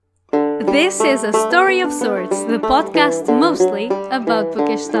This is A Story of Sorts, the podcast mostly about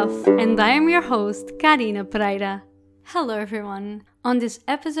bookish stuff, and I am your host, Karina Pereira. Hello everyone. On this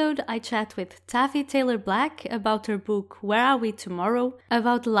episode, I chat with Tavi Taylor-Black about her book Where Are We Tomorrow,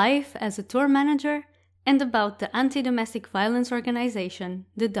 about life as a tour manager, and about the anti-domestic violence organization,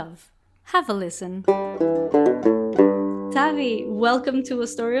 the Dove. Have a listen. Tavi, welcome to A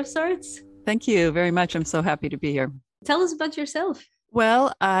Story of Sorts. Thank you very much. I'm so happy to be here. Tell us about yourself.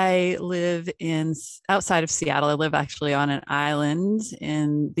 Well, I live outside of Seattle. I live actually on an island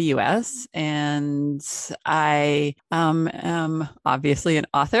in the US, and I am obviously an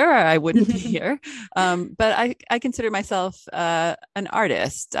author. I wouldn't be here. But I consider myself an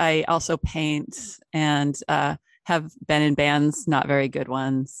artist. I also paint and have been in bands, not very good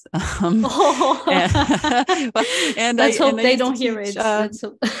ones. And Let's hope they don't hear it.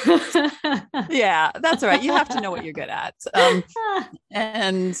 Yeah, that's all right. You have to know what you're good at.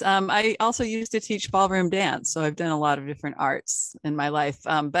 I also used to teach ballroom dance. So I've done a lot of different arts in my life.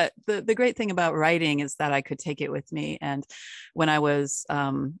 But the great thing about writing is that I could take it with me. And when I was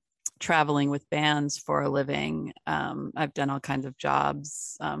traveling with bands for a living, I've done all kinds of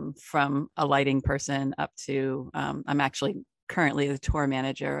jobs, from a lighting person up to I'm actually currently the tour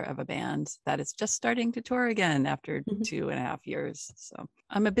manager of a band that is just starting to tour again after 2.5 years. So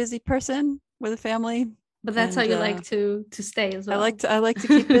I'm a busy person with a family. But that's how you like to stay as well. I like to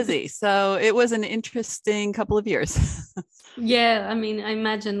keep busy. So it was an interesting couple of years. Yeah, I mean, I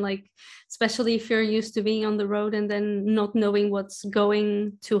imagine, like, especially if you're used to being on the road and then not knowing what's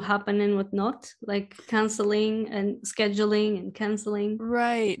going to happen and what not, like canceling and scheduling and canceling.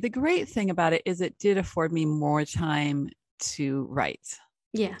 Right. The great thing about it is it did afford me more time to write.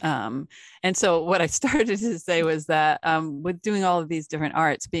 Yeah. And so what I started to say was that with doing all of these different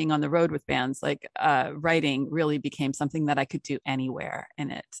arts, being on the road with bands, like writing really became something that I could do anywhere.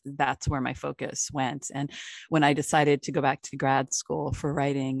 And that's where my focus went. And when I decided to go back to grad school for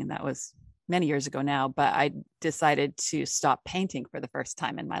writing, and that was many years ago now, but I decided to stop painting for the first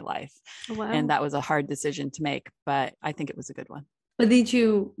time in my life. Wow. And that was a hard decision to make, but I think it was a good one. But did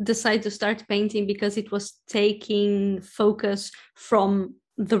you decide to start painting because it was taking focus from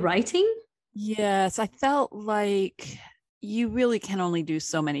the writing? Yes, I felt like you really can only do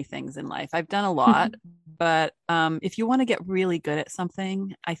so many things in life. I've done a lot, but if you want to get really good at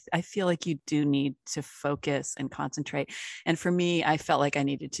something, I feel like you do need to focus and concentrate. And for me, I felt like I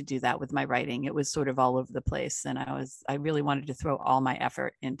needed to do that with my writing. It was sort of all over the place, and I really wanted to throw all my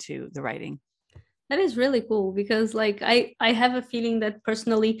effort into the writing. That is really cool because, like, I have a feeling that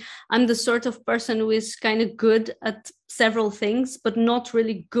personally I'm the sort of person who is kind of good at several things, but not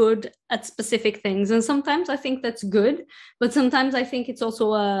really good at specific things. And sometimes I think that's good, but sometimes I think it's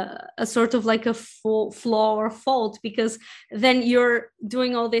also a sort of like a flaw or fault, because then you're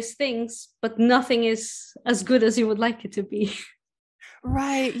doing all these things, but nothing is as good as you would like it to be.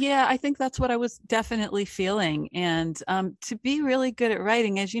 Right. Yeah, I think that's what I was definitely feeling. And to be really good at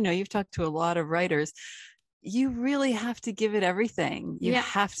writing, as you know, you've talked to a lot of writers, you really have to give it everything. You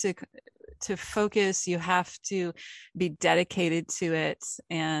have to focus, you have to be dedicated to it,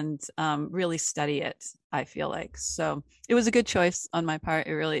 and really study it, I feel like. So it was a good choice on my part.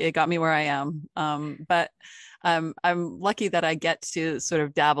 It got me where I am. But I'm lucky that I get to sort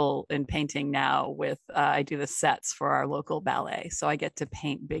of dabble in painting now with, I do the sets for our local ballet. So I get to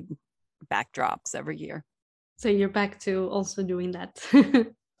paint big backdrops every year. So you're back to also doing that.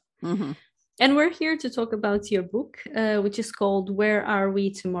 Mm-hmm. And we're here to talk about your book, which is called Where Are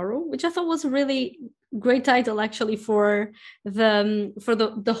We Tomorrow, which I thought was a really great title actually for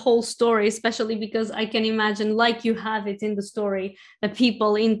the whole story, especially because I can imagine, like you have it in the story, that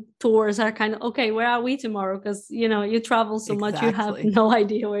people in tours are kind of, okay, where are we tomorrow? Because, you know, you travel so much, you have no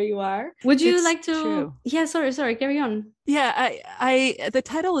idea where you are. Would you like to? True. Yeah, sorry, carry on. Yeah, I the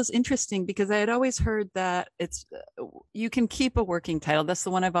title is interesting because I had always heard that you can keep a working title. That's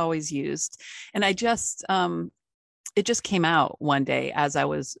the one I've always used. And I just it just came out one day as I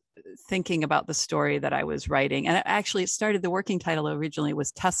was thinking about the story that I was writing. And it started, the working title originally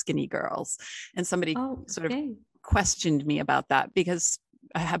was Tuscany Girls. And somebody sort of questioned me about that, because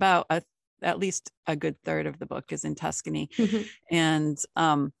at least a good third of the book is in Tuscany. Mm-hmm. And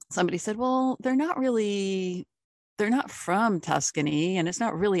somebody said, well, they're not from Tuscany, and it's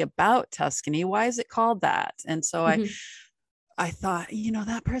not really about Tuscany. Why is it called that? And so I thought, you know,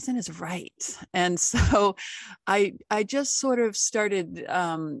 that person is right. And so I just sort of started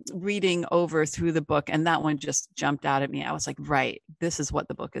reading over through the book, and that one just jumped out at me. I was like, right, this is what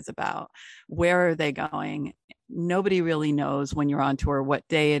the book is about. Where are they going? Nobody really knows when you're on tour what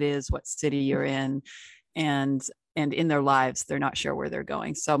day it is, what city you're in, and in their lives, they're not sure where they're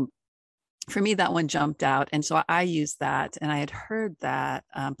going. So for me, that one jumped out. And so I used that. And I had heard that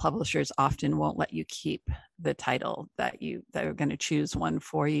publishers often won't let you keep the title, that are going to choose one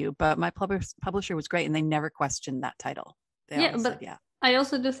for you. But my publisher was great, and they never questioned that title. They Yeah, always said, but yeah. I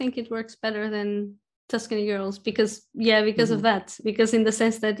also do think it works better than Tuscany Girls because, yeah, because of Mm-hmm. that. Because in the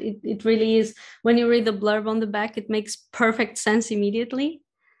sense that it really is, when you read the blurb on the back, it makes perfect sense immediately.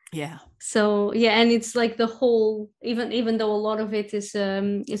 Yeah. So yeah, and it's like the whole, even though a lot of it is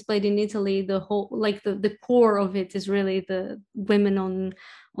played in Italy, the whole, like the core of it is really the women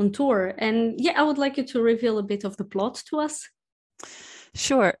on tour. And yeah, I would like you to reveal a bit of the plot to us.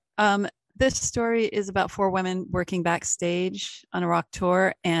 Sure. This story is about four women working backstage on a rock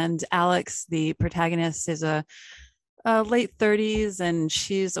tour, and Alex, the protagonist, is a late 30s, and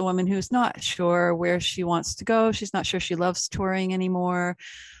she's a woman who's not sure where she wants to go. She's not sure she loves touring anymore.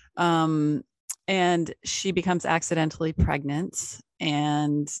 Um, and she becomes accidentally pregnant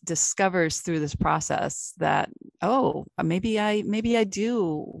and discovers through this process that, oh, maybe I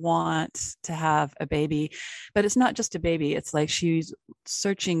do want to have a baby. But it's not just a baby. It's like she's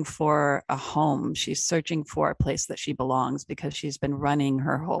searching for a home. She's searching for a place that she belongs because she's been running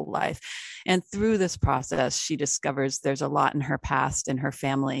her whole life. And through this process, she discovers there's a lot in her past and her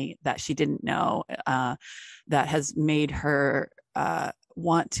family that she didn't know, that has made her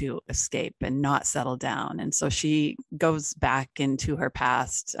want to escape and not settle down. And so she goes back into her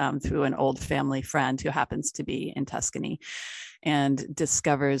past, through an old family friend who happens to be in Tuscany, and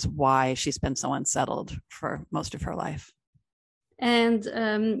discovers why she's been so unsettled for most of her life. And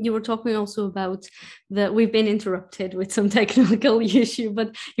you were talking also about we've been interrupted with some technical issue,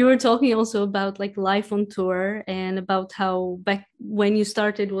 but you were talking also about like life on tour and about how back when you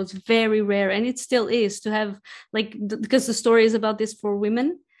started was very rare, and it still is, to have like, because the story is about this for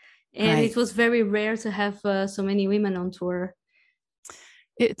women, and it Right. was very rare to have so many women on tour.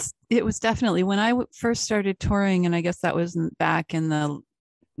 It was definitely when I first started touring, and I guess that was back in the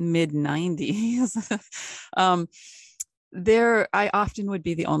mid 90s. um, there I often would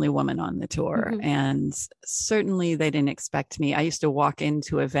be the only woman on the tour, Mm-hmm. and certainly they didn't expect me. I used to walk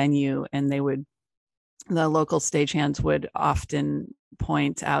into a venue, and the local stagehands would often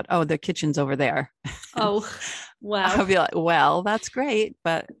point out, oh, the kitchen's over there. Oh, wow. I'll be like, well, that's great,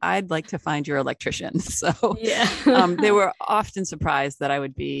 but I'd like to find your electrician. So Yeah. they were often surprised that I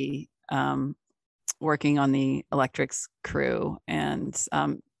would be working on the electrics crew, and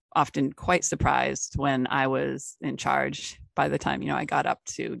often quite surprised when I was in charge by the time, I got up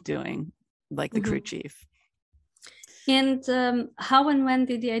to doing like the crew Mm-hmm. chief. And how and when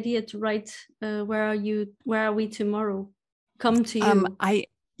did the idea to write Where Are We Tomorrow come to you?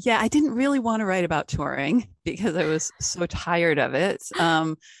 I didn't really want to write about touring because I was so tired of it.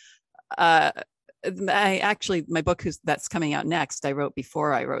 Uh, my book that's coming out next, I wrote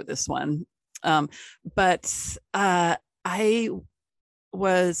before I wrote this one. But I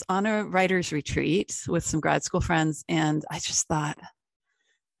was on a writer's retreat with some grad school friends, and I just thought,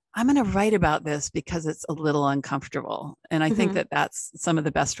 I'm going to write about this because it's a little uncomfortable. And I think Mm-hmm. that that's some of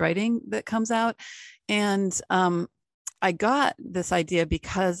the best writing that comes out. And I got this idea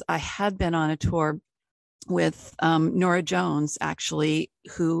because I had been on a tour with Nora Jones, actually,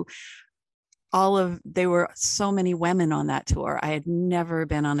 who there were so many women on that tour. I had never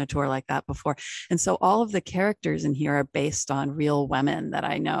been on a tour like that before. And so all of the characters in here are based on real women that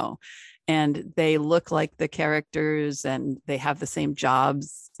I know. And they look like the characters, and they have the same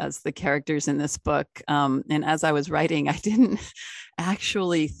jobs as the characters in this book. And as I was writing, I didn't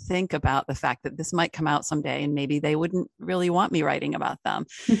actually think about the fact that this might come out someday and maybe they wouldn't really want me writing about them.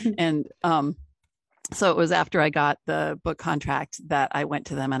 And so it was after I got the book contract that I went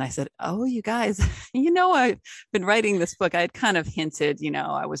to them and I said, oh, you guys, I've been writing this book. I had kind of hinted,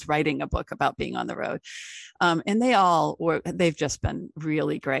 I was writing a book about being on the road. And they've just been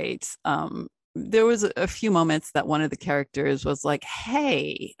really great. There was a few moments that one of the characters was like,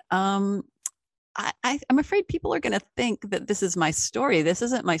 hey, I'm afraid people are going to think that this is my story. This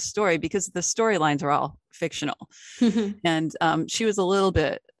isn't my story, because the storylines are all fictional. And she was a little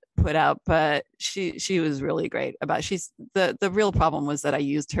bit put out, but she was really great about it. The real problem was that I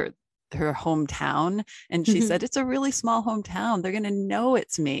used her hometown, and she said, it's a really small hometown, they're going to know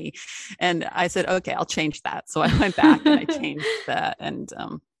it's me. And I said, okay, I'll change that. So I went back and I changed that, and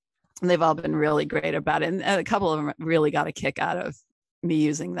they've all been really great about it, and a couple of them really got a kick out of me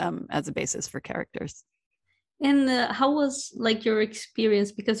using them as a basis for characters. And how was like your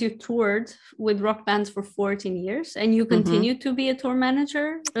experience, because you toured with rock bands for 14 years and you Mm-hmm. continue to be a tour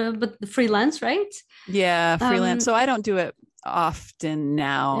manager, but freelance, right? Yeah, freelance. Um, So I don't do it often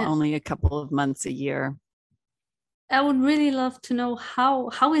now, yeah. only a couple of months a year. I would really love to know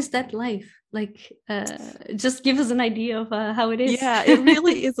how is that life? Like, just give us an idea of how it is. Yeah, it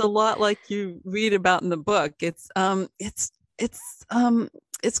really is a lot like you read about in the book. It's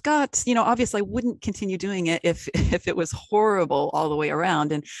it's got, obviously I wouldn't continue doing it if if it was horrible all the way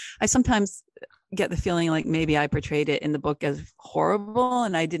around. And I sometimes get the feeling like maybe I portrayed it in the book as horrible,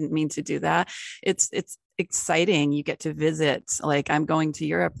 and I didn't mean to do that. It's exciting. You get to visit. Like, I'm going to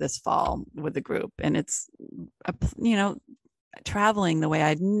Europe this fall with the group, and it's you know traveling the way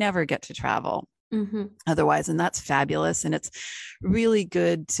I'd never get to travel otherwise, and that's fabulous. And it's really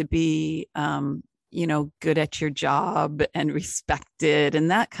good to be good at your job and respected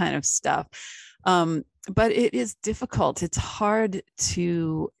and that kind of stuff. But it is difficult. It's hard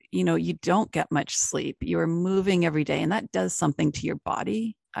to, you don't get much sleep. You're moving every day, and that does something to your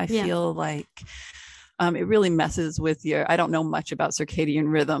body. I feel like it really messes with I don't know much about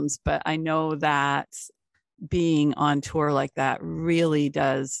circadian rhythms, but I know that being on tour like that really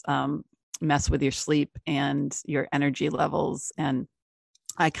does mess with your sleep and your energy levels. And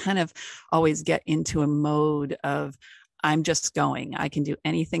I kind of always get into a mode of, I'm just going. I can do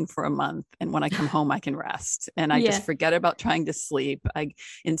anything for a month. And when I come home, I can rest. And I just forget about trying to sleep.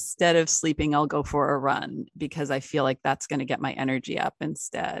 Instead of sleeping, I'll go for a run because I feel like that's going to get my energy up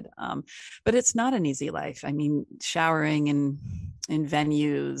instead. But it's not an easy life. I mean, showering in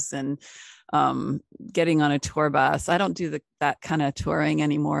venues and getting on a tour bus. I don't do that kind of touring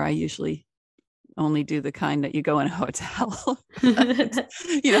anymore. I usually only do the kind that you go in a hotel.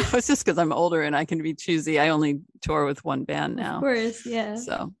 It's just because I'm older and I can be choosy. I only tour with one band now. Of course, yeah.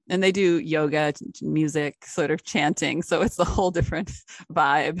 So, and they do yoga, music, sort of chanting. So it's a whole different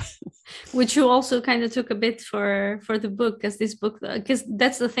vibe. Which you also kind of took a bit for the book, because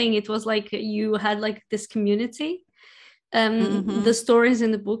that's the thing. It was like you had like this community. The stories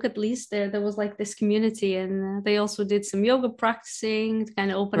in the book, at least there was like this community, and they also did some yoga practicing to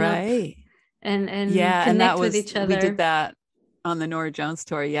kind of open up and connect with each other. We did that on the Nora Jones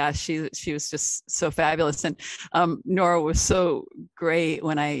tour. Yeah, she was just so fabulous. And Nora was so great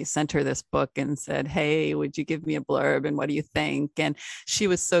when I sent her this book and said, hey, would you give me a blurb and what do you think? And she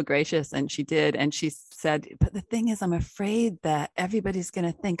was so gracious, and she did. And she said, but the thing is, I'm afraid that everybody's going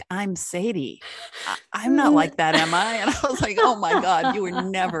to think I'm Sadie. I'm not like that, am I? And I was like, oh my God, you were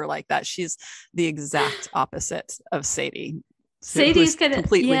never like that. She's the exact opposite of Sadie. Sadie's kind of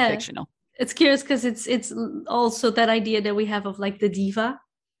completely fictional. It's curious because it's also that idea that we have of like the diva.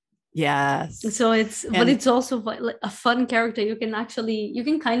 Yes. So but it's also like a fun character. You can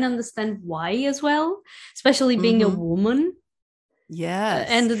kind of understand why as well, especially being a woman. Yes.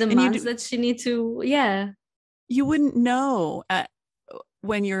 And the demands that she needs to, You wouldn't know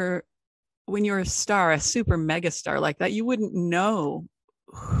when you're a star, a super mega star like that, you wouldn't know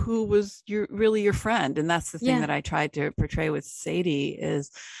who was really your friend. And that's the thing that I tried to portray with Sadie is,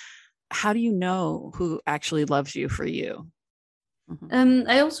 how do you know who actually loves you for you?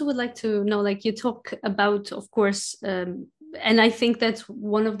 I also would like to know, like you talk about, of course, and I think that's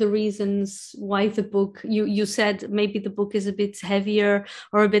one of the reasons why the book, you said maybe the book is a bit heavier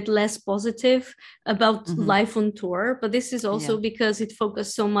or a bit less positive about life on tour, but this is also because it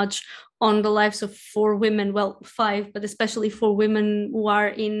focused so much on the lives of 4 women, well, 5, but especially 4 women who are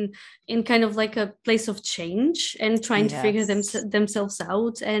in kind of like a place of change and trying to figure themselves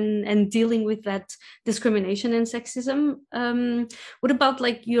out and dealing with that discrimination and sexism. What about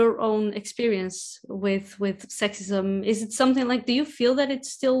like your own experience with sexism? Is it something like, do you feel that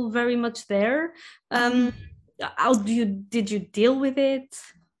it's still very much there? How did you deal with it?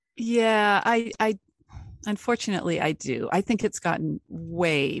 Yeah, I unfortunately, I do. I think it's gotten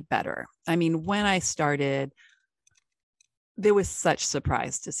way better. I mean, when I started, there was such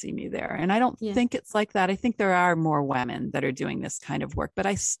surprise to see me there. And I don't think it's like that. I think there are more women that are doing this kind of work, but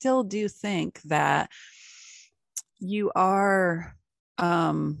I still do think that you are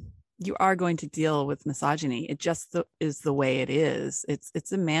going to deal with misogyny. It just is the way it is.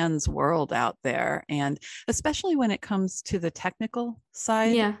 It's a man's world out there. And especially when it comes to the technical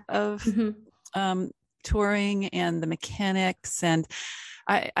side of touring and the mechanics. And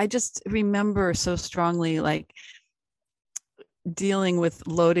I just remember so strongly, like, dealing with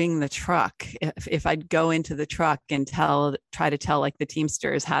loading the truck. If I'd go into the truck and try to tell like the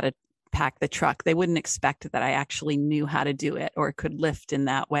Teamsters how to pack the truck, they wouldn't expect that I actually knew how to do it or could lift in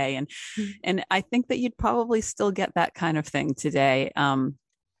that way. And I think that you'd probably still get that kind of thing today.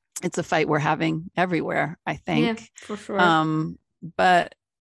 It's a fight we're having everywhere, I think. Yeah, for sure.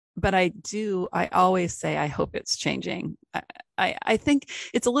 but I always say, I hope it's changing. I think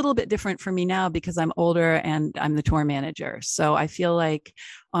it's a little bit different for me now because I'm older and I'm the tour manager. So I feel like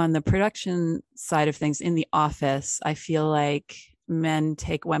on the production side of things in the office, I feel like men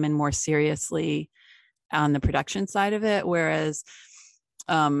take women more seriously on the production side of it. Whereas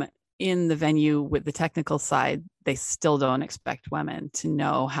um, in the venue with the technical side, they still don't expect women to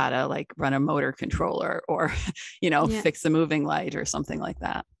know how to like run a motor controller or, Yeah. fix a moving light or something like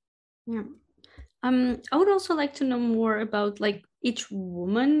that. Yeah. I would also like to know more about like each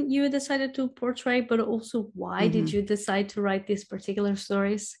woman you decided to portray, but also why did Mm-hmm. you decide to write these particular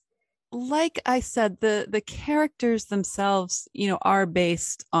stories? Like I said, the characters themselves, are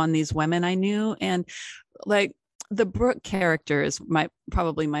based on these women I knew, and like the Brooke character is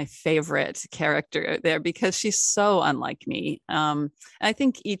probably my favorite character there because she's so unlike me. I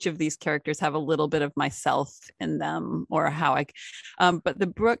think each of these characters have a little bit of myself in them, or how but the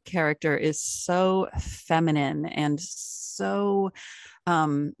Brooke character is so feminine and so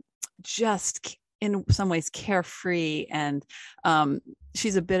um, just in some ways carefree, and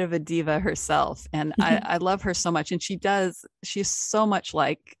she's a bit of a diva herself, and I love her so much. And she's so much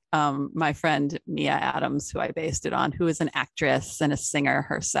like my friend Mia Adams, who I based it on, who is an actress and a singer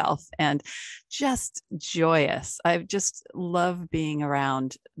herself, and just joyous. I just love being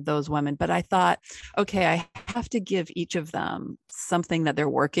around those women. But I thought, okay, I have to give each of them something that they're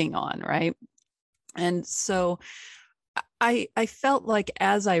working on, right? And so I felt like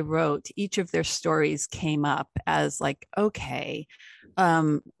as I wrote, each of their stories came up as like, okay,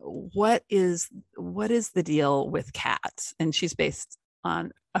 what is the deal with Kat? And she's based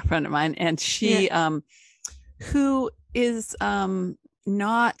on a friend of mine, and Yeah. she who is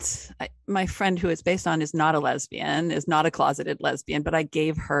not my friend who it's based on is not a lesbian, is not a closeted lesbian, but I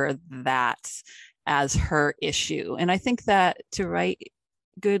gave her that as her issue. And I think that to write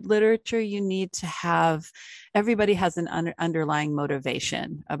good literature, you need to have everybody has an underlying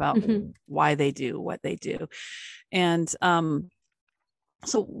motivation about Mhm. why they do what they do. And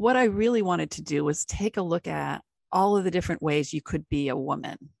so, what I really wanted to do was take a look at all of the different ways you could be a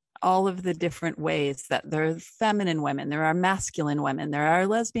woman, all of the different ways that there are feminine women, there are masculine women, there are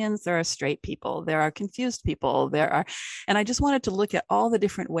lesbians, there are straight people, there are confused people, and I just wanted to look at all the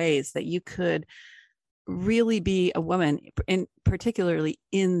different ways that you could really be a woman, in particularly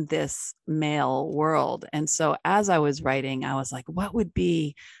in this male world. And so as I was writing, I was like, what would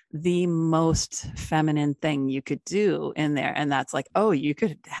be the most feminine thing you could do in there? And that's like, oh, you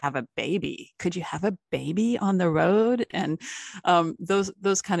could have a baby. Could you have a baby on the road? And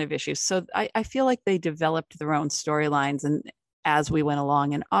those kind of issues. So I feel like they developed their own storylines and as we went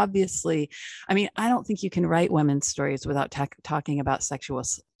along. And obviously, I mean, I don't think you can write women's stories without talking about sexual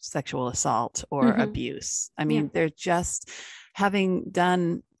assault or Mhm. abuse. I Yeah. mean, they're just having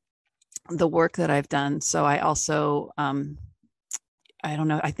done the work that I've done. So I also, I don't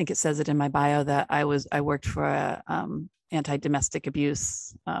know, I think it says it in my bio that I worked for a anti-domestic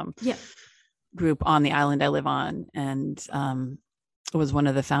abuse Yeah. group on the island I live on, and was one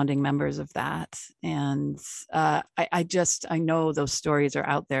of the founding members of that. And I know those stories are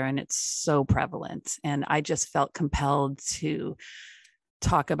out there and it's so prevalent. And I just felt compelled to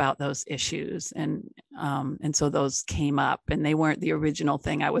talk about those issues. And so those came up, and they weren't the original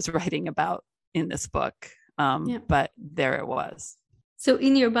thing I was writing about in this book. Yeah. But there it was. So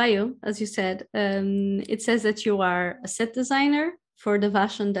in your bio, as you said, it says that you are a set designer for the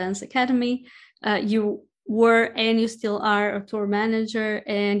Fashion Dance Academy. You were and you still are a tour manager,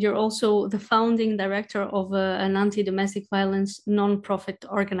 and you're also the founding director of an anti-domestic violence non-profit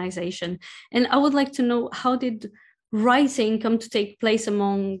organization. And I would like to know, how did writing come to take place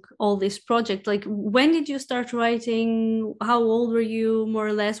among all these projects? Like, when did you start writing? How old were you, more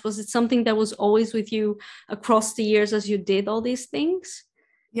or less? Was it something that was always with you across the years as you did all these things?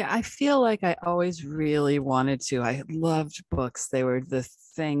 Yeah, I feel like I always really wanted to. I loved books. They were the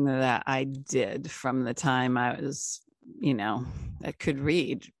thing that I did from the time I was, I could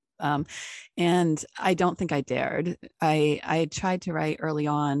read. Um, and I don't think I dared. I tried to write early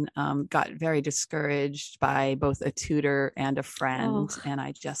on, got very discouraged by both a tutor and a friend, Oh, and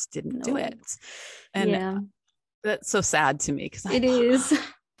I just didn't do no. it. And Yeah, that's so sad to me because I it thought, is.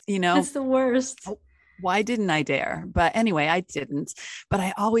 you know, That's the worst. oh, why didn't I dare? But anyway, I didn't. But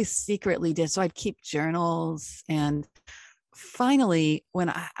I always secretly did. So I'd keep journals. And finally, when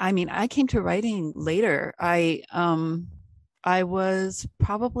I came to writing later. I was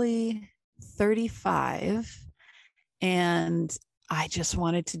probably 35, and I just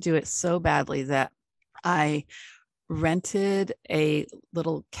wanted to do it so badly that I rented a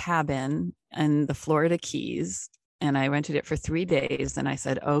little cabin in the Florida Keys and I rented it for 3 days. And I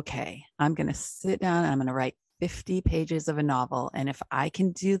said, okay, I'm going to sit down and I'm going to write 50 pages of a novel. And if I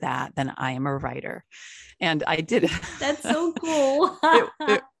can do that, then I am a writer. And I did it. That's so cool.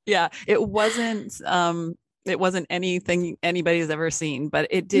 Yeah, it wasn't anything anybody's ever seen, but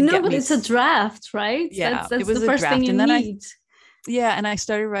it did No, get but me. it's a draft, right? Yeah, it That's the was a first thing draft. you And then need. yeah, and I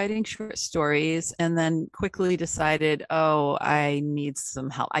started writing short stories and then quickly decided, oh, I need some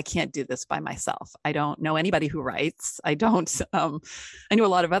help. I can't do this by myself. I don't know anybody who writes. I knew a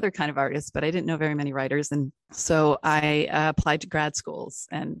lot of other kind of artists, but I didn't know very many writers. And so I applied to grad schools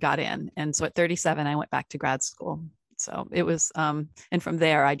and got in. And so at 37, I went back to grad school. So it was, and from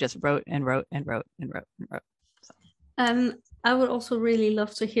there, I just wrote and wrote and wrote and wrote and wrote. So. I would also really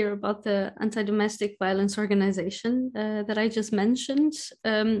love to hear about the anti-domestic violence organization that I just mentioned,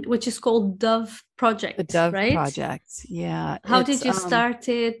 which is called Dove The Project, Dove right? Project. Yeah. How did you start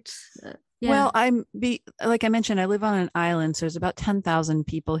it? Yeah. Well, like I mentioned, I live on an island, so there's about 10,000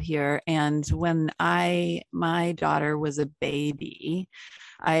 people here. And when my daughter was a baby,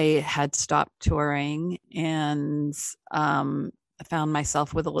 I had stopped touring and I found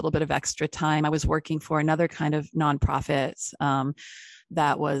myself with a little bit of extra time. I was working for another kind of nonprofit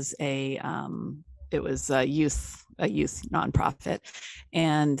that was it was a youth nonprofit,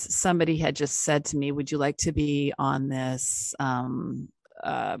 and somebody had just said to me, "Would you like to be on this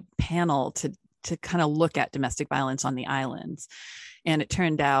panel to kind of look at domestic violence on the islands?" And it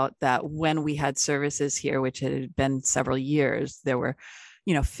turned out that when we had services here, which had been several years, there were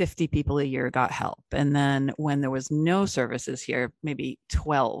 50 people a year got help. And then when there was no services here, maybe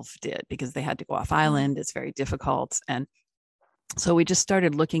 12 did, because they had to go off island. It's very difficult. And so we just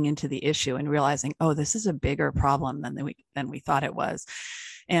started looking into the issue and realizing, oh, this is a bigger problem than we thought it was.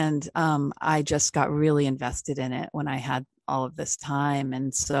 And I just got really invested in it when I had all of this time.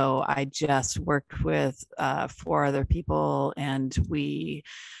 And so I just worked with 4 other people, and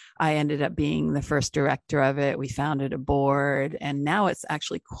I ended up being the first director of it. We founded a board, and now it's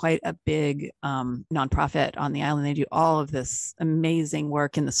actually quite a big nonprofit on the island. They do all of this amazing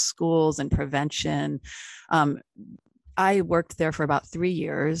work in the schools and prevention. I worked there for about 3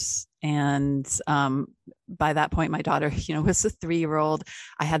 years. And by that point, my daughter, was a 3-year-old.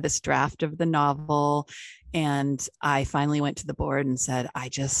 I had this draft of the novel, and I finally went to the board and said, I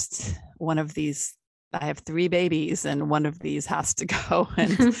have 3 babies, and one of these has to go.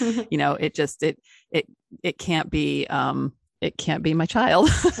 And, it can't be, it can't be my child.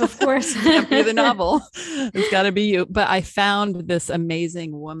 Of course. It can't be the novel. It's got to be you. But I found this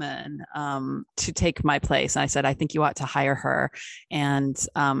amazing woman to take my place. And I said, I think you ought to hire her. And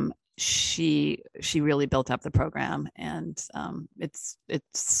she really built up the program. And it's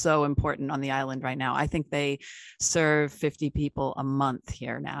so important on the island right now. I think they serve 50 people a month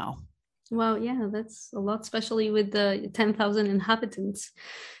here now. Wow, yeah, that's a lot, especially with the 10,000 inhabitants.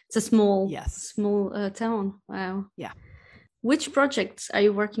 It's a small town. Wow. Yeah. Which projects are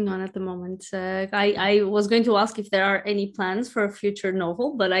you working on at the moment? I was going to ask if there are any plans for a future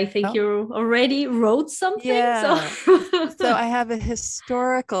novel, but I think you already wrote something. Yeah. So I have a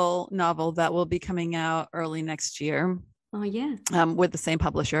historical novel that will be coming out early next year. Oh, yeah. With the same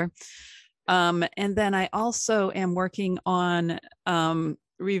publisher. And then I also am working on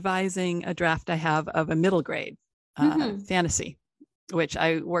revising a draft I have of a middle grade fantasy, which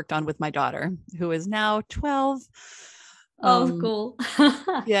I worked on with my daughter, who is now 12. Oh, cool.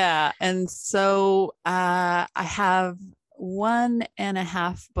 Yeah. And so I have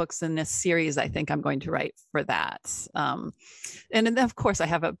 1.5 books in this series I think I'm going to write for that. And then, of course, I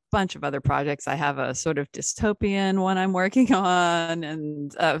have a bunch of other projects. I have a sort of dystopian one I'm working on,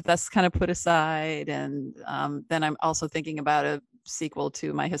 and that's kind of put aside. And then I'm also thinking about a sequel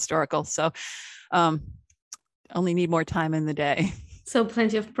to my historical. So only need more time in the day. So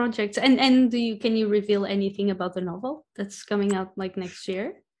plenty of projects. And can you reveal anything about the novel that's coming out like next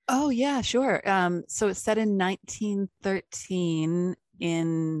year? Oh yeah, sure. So it's set in 1913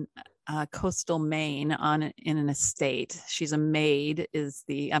 in coastal Maine in an estate. She's a maid.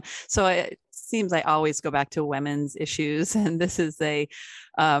 So it seems I always go back to women's issues, and this is a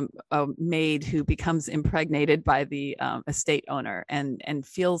maid who becomes impregnated by the estate owner and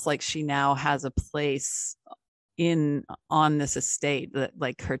feels like she now has a place on this estate, that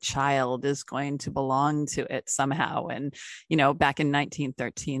like her child is going to belong to it somehow. And back in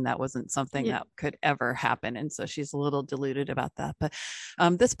 1913 that wasn't something that could ever happen, and so she's a little deluded about that. But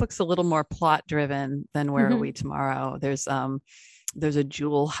this book's a little more plot driven than Where Are We Tomorrow. There's a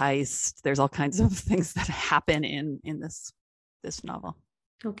jewel heist. There's all kinds of things that happen in this novel.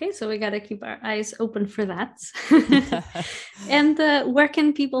 Okay, so we got to keep our eyes open for that. And where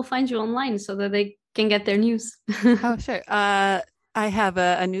can people find you online so that they can get their news? Oh, sure. I have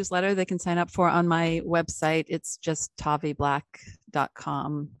a newsletter they can sign up for on my website. It's just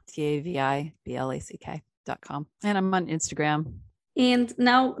taviblack.com, TAVIBLACK.com. And I'm on Instagram. And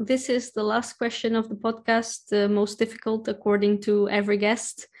now this is the last question of the podcast, the most difficult according to every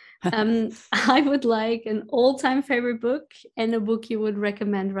guest. I would like an all-time favorite book and a book you would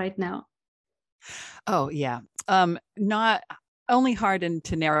recommend right now. Oh, yeah. Not only hard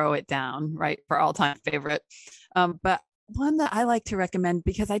to narrow it down, right, for all-time favorite, but one that I like to recommend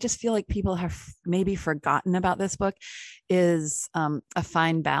because I just feel like people have maybe forgotten about this book is A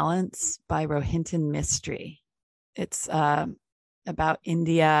Fine Balance by Rohinton Mistry. It's about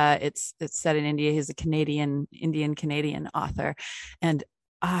India. It's set in India. He's a Indian Canadian author, and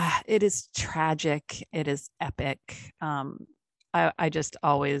it is tragic. It is epic. I just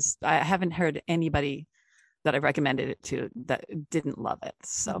always, I haven't heard anybody that I recommended it to that didn't love it.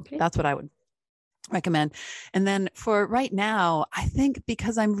 So that's what I would recommend. And then for right now, I think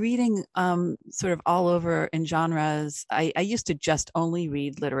because I'm reading sort of all over in genres, I used to just only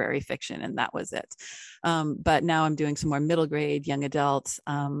read literary fiction and that was it. But now I'm doing some more middle grade, young adults.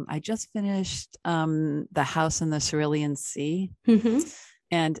 I just finished The House in the Cerulean Sea. Mm-hmm.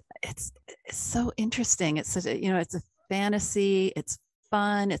 And it's so interesting. It's such a, it's a fantasy. It's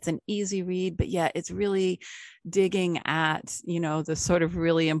fun. It's an easy read, but yet it's really digging at, the sort of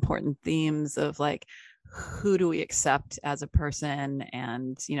really important themes of like, who do we accept as a person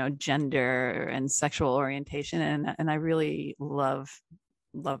and, gender and sexual orientation. And I really love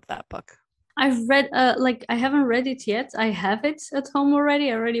that book. I've read, I haven't read it yet. I have it at home already.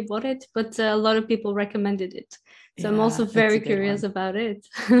 I already bought it, but a lot of people recommended it. So I'm also very curious about it.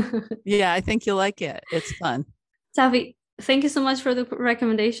 Yeah, I think you'll like it. It's fun. Tavi, thank you so much for the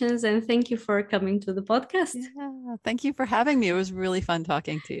recommendations and thank you for coming to the podcast. Yeah, thank you for having me. It was really fun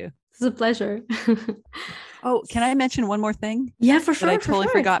talking to you. It's a pleasure. Oh, can I mention one more thing? Yeah, for sure. That I totally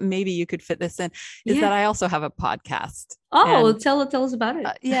forgot. Maybe you could fit this in. Is that I also have a podcast. Oh, and, tell us about it.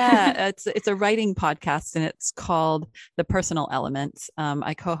 It's a writing podcast, and it's called The Personal Element.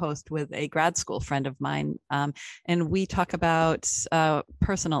 I co-host with a grad school friend of mine, and we talk about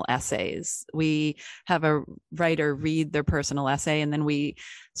personal essays. We have a writer read their personal essay, and then we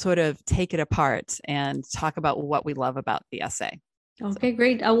sort of take it apart and talk about what we love about the essay. Okay,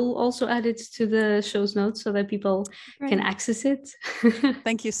 great. I will also add it to the show's notes so that people can access it.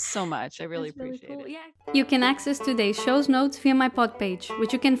 Thank you so much. I really appreciate it. Yeah. You can access today's show's notes via my pod page,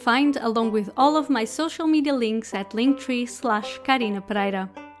 which you can find along with all of my social media links at linktree/Karina Pereira.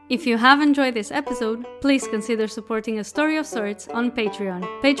 If you have enjoyed this episode, please consider supporting A Story of Sorts on Patreon.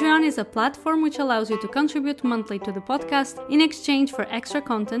 Patreon is a platform which allows you to contribute monthly to the podcast in exchange for extra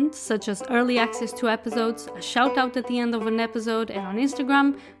content, such as early access to episodes, a shout out at the end of an episode and on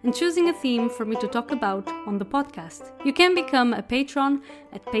Instagram, and choosing a theme for me to talk about on the podcast. You can become a patron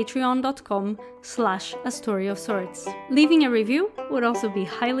at patreon.com/A Story of Sorts. Leaving a review would also be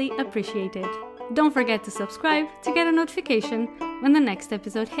highly appreciated. Don't forget to subscribe to get a notification when the next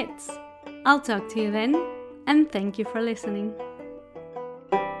episode hits. I'll talk to you then, and thank you for listening.